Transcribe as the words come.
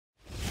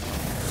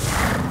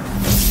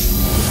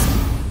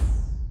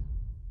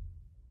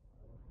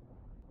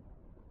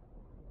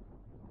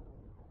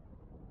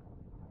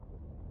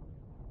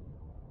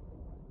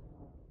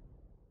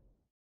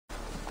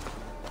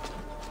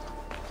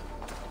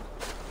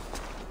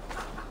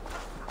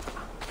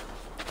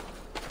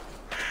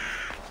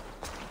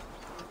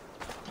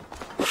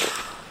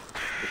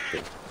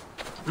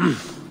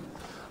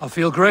I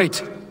feel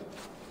great.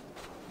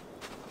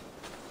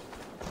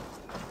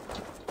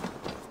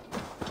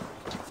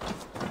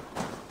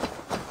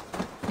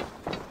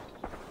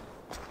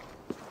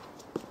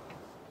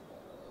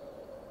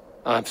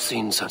 I've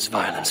seen such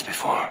violence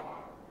before.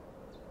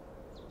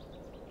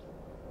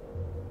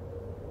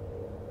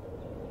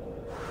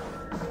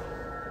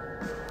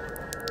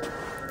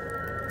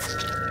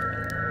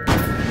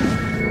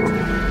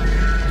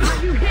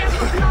 Are you here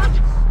for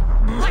blood?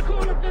 Like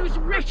all of those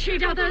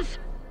wretched others?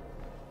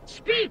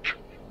 Speak!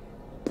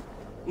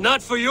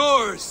 Not for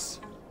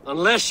yours!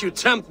 Unless you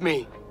tempt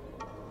me.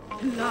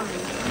 Liar,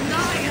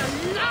 liar,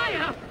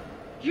 liar!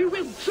 You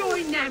will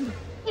join them!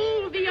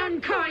 All the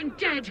unkind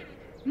dead!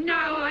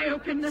 Now I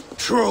open the...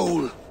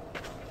 Troll!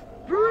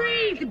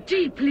 Breathe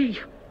deeply!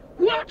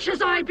 Watch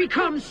as I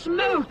become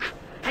smoke!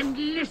 And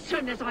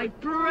listen as I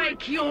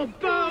break your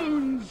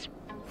bones!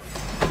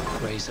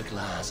 Raise a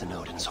glass in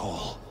Odin's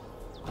hall.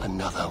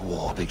 Another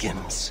war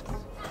begins.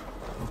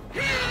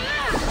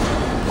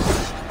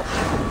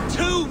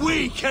 Too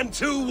weak and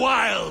too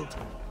wild!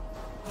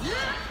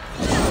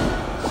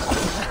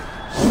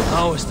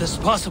 How is this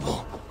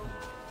possible?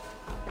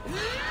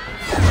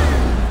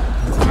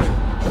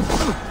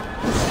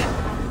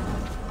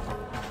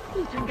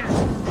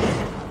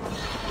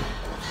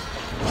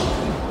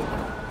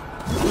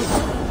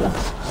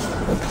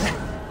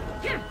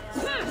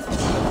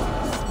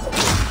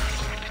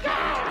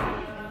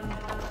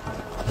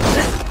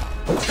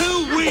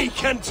 Too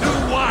weak and too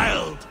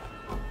wild!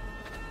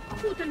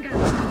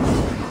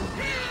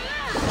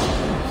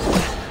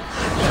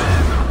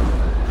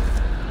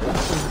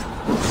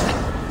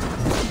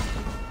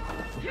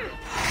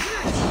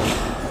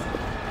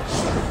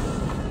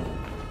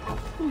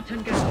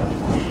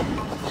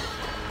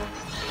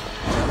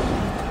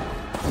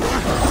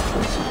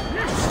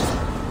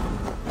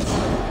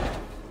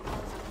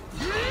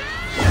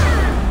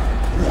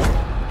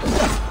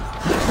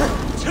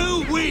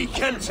 Too weak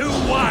and too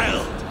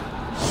wild!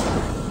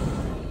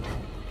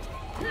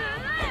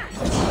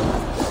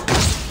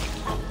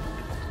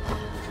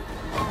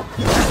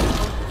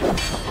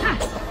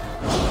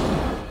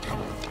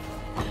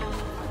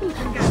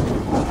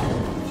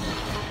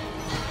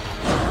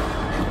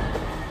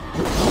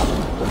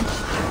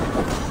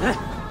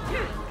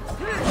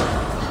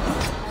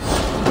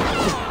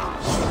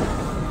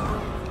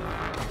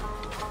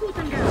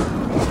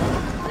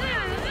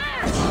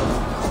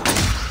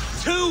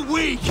 Too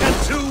weak and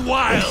too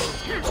wild!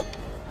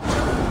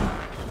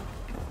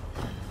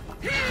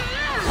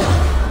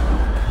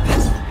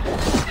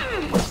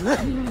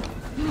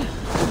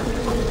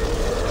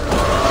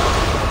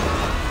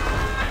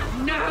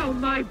 Now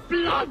my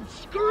blood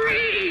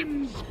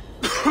screams!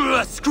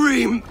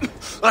 Scream!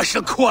 I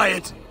shall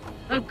quiet!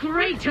 A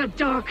greater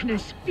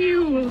darkness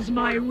fuels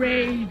my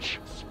rage!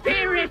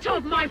 Spirit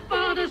of my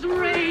father's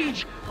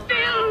rage!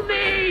 Fill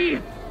me!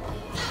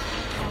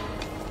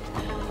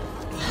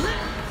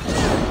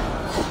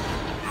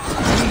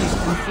 Trees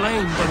can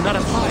flame, but not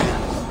a fire.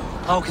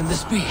 How can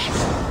this be?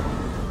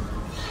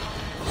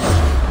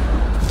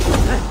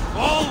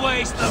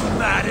 Always the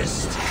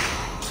maddest!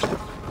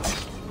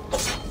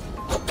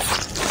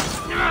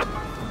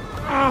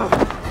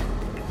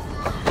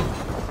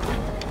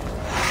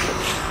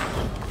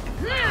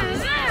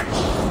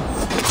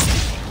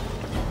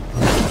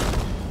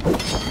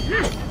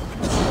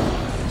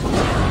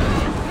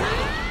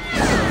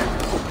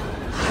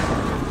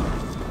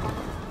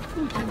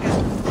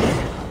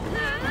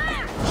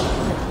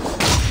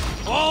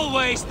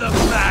 Always the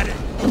maddest!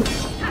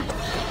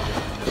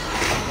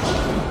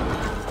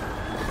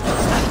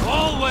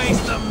 Always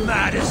the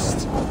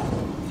maddest!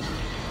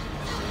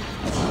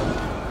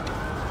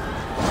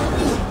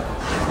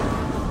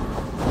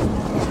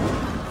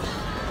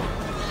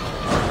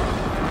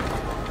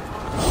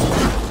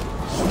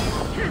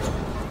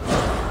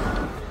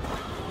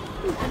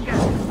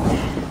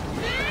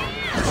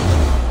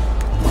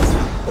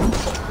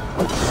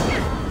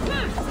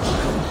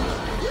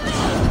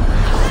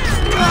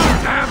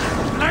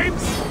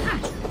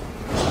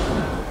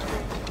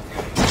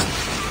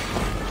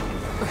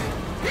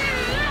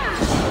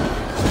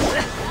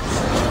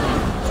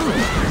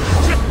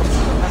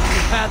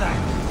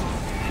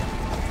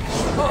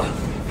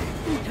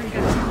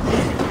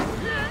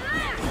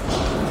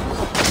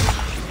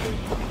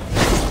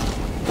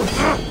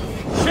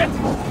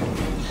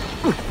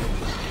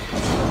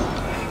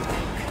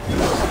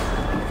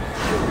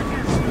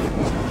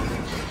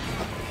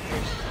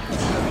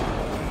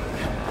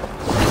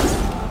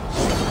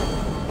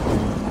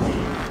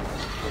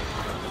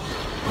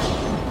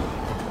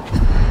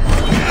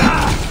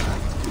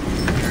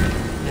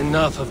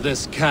 Enough of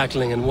this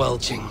cackling and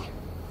welching.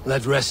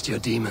 Let rest your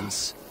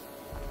demons.